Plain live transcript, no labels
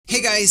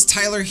Hey guys,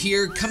 Tyler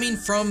here, coming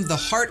from the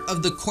heart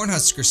of the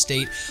Cornhusker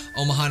State,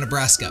 Omaha,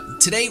 Nebraska.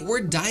 Today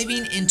we're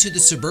diving into the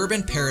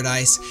suburban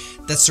paradise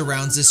that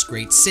surrounds this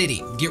great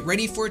city. Get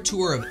ready for a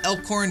tour of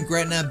Elkhorn,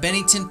 Gretna,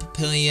 Bennington,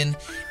 Papillion,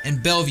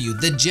 and Bellevue,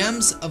 the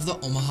gems of the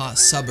Omaha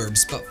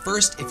suburbs. But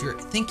first, if you're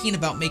thinking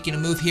about making a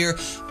move here,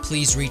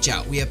 please reach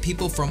out. We have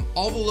people from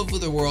all over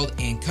the world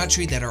and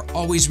country that are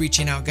always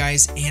reaching out,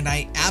 guys, and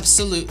I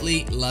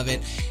absolutely love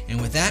it. And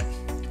with that,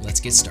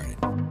 let's get started.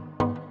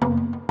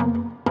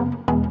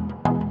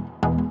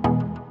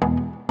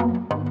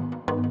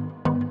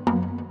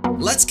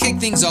 Let's kick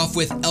things off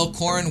with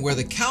Elkhorn, where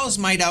the cows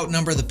might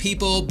outnumber the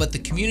people, but the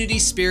community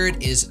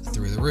spirit is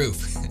through the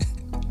roof.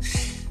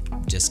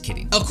 Just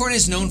kidding. Elkhorn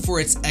is known for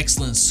its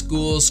excellent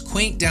schools,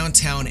 quaint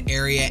downtown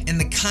area, and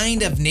the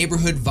kind of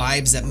neighborhood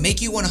vibes that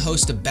make you want to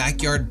host a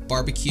backyard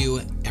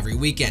barbecue every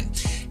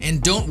weekend.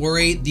 And don't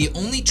worry, the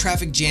only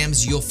traffic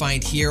jams you'll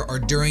find here are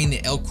during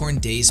the Elkhorn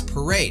Days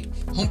Parade.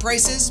 Home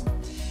prices?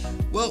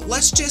 Well,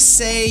 let's just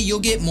say you'll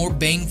get more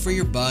bang for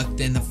your buck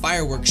than the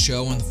fireworks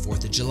show on the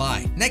 4th of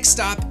July. Next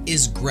stop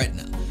is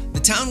Gretna, the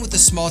town with a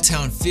small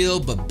town feel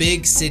but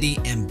big city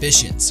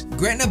ambitions.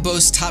 Gretna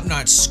boasts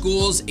top-notch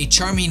schools, a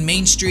charming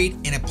main street,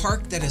 and a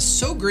park that is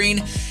so green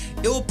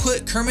it will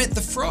put Kermit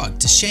the Frog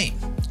to shame.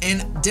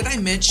 And did I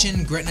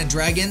mention Gretna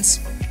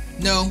Dragons?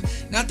 No,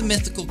 not the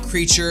mythical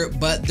creature,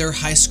 but their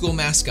high school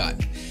mascot.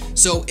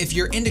 So if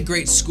you're into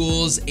great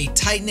schools, a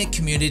tight-knit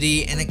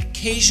community, and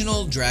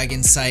occasional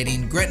dragon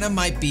sighting, Gretna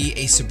might be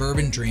a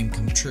suburban dream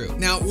come true.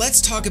 Now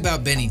let's talk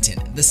about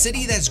Bennington, the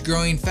city that's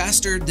growing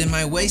faster than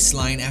my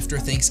waistline after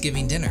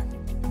Thanksgiving dinner.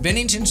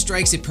 Bennington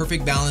strikes a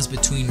perfect balance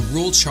between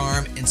rural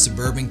charm and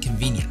suburban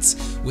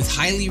convenience. With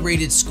highly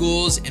rated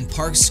schools and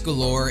parks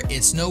galore,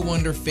 it's no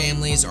wonder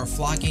families are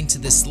flocking to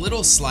this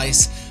little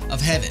slice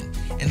of heaven.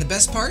 And the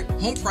best part?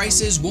 Home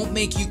prices won't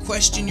make you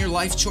question your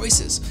life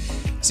choices.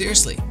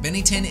 Seriously,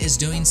 Bennington is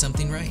doing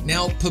something right.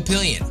 Now,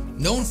 Papillion,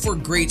 known for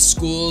great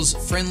schools,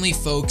 friendly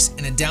folks,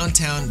 and a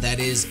downtown that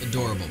is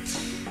adorable.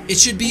 It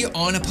should be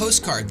on a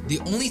postcard. The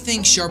only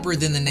thing sharper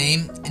than the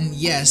name, and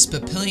yes,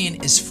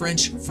 Papillion is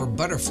French for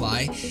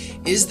butterfly,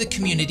 is the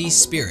community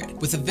spirit.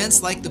 With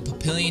events like the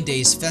Papillion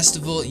Days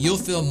Festival, you'll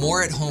feel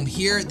more at home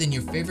here than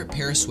your favorite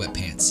pair of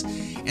sweatpants.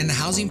 And the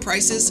housing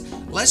prices,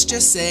 let's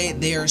just say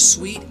they are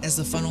sweet as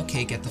the funnel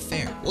cake at the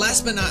fair.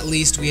 Last but not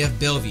least, we have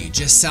Bellevue,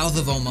 just south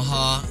of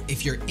Omaha.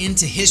 If you're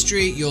into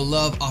history, you'll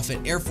love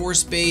Offutt Air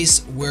Force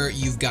Base, where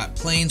you've got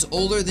planes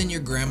older than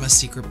your grandma's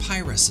secret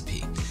pie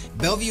recipe.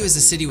 Bellevue is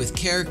a city with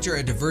character,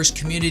 a diverse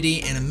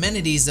community, and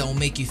amenities that will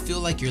make you feel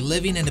like you're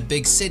living in a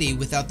big city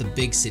without the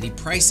big city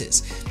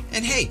prices.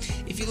 And hey,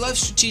 if you love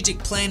strategic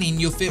planning,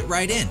 you'll fit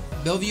right in.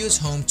 Bellevue is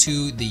home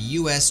to the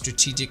U.S.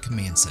 Strategic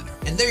Command Center.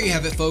 And there you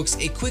have it, folks,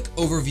 a quick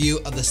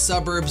overview of the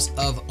suburbs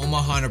of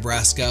Omaha,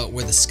 Nebraska,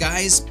 where the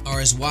skies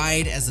are as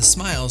wide as the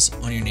smiles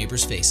on your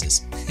neighbors'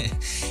 faces.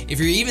 If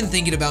you're even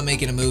thinking about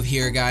making a move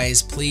here,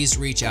 guys, please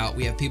reach out.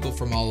 We have people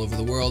from all over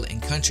the world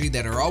and country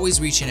that are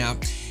always reaching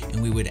out,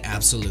 and we would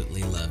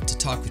absolutely love to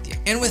talk with you.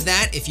 And with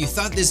that, if you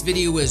thought this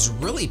video was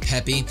really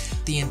peppy,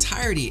 the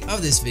entirety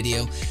of this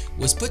video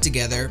was put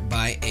together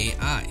by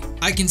AI.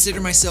 I consider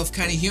myself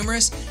kind of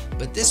humorous,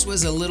 but this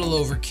was a little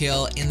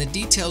overkill and the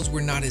details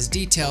were not as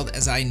detailed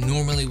as I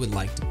normally would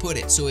like to put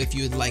it. So if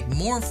you would like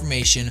more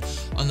information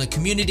on the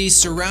communities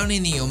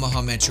surrounding the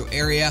Omaha metro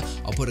area,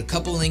 I'll put a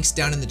couple links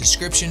down in the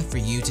description for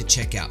you to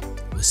check out.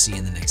 We'll see you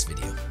in the next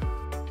video.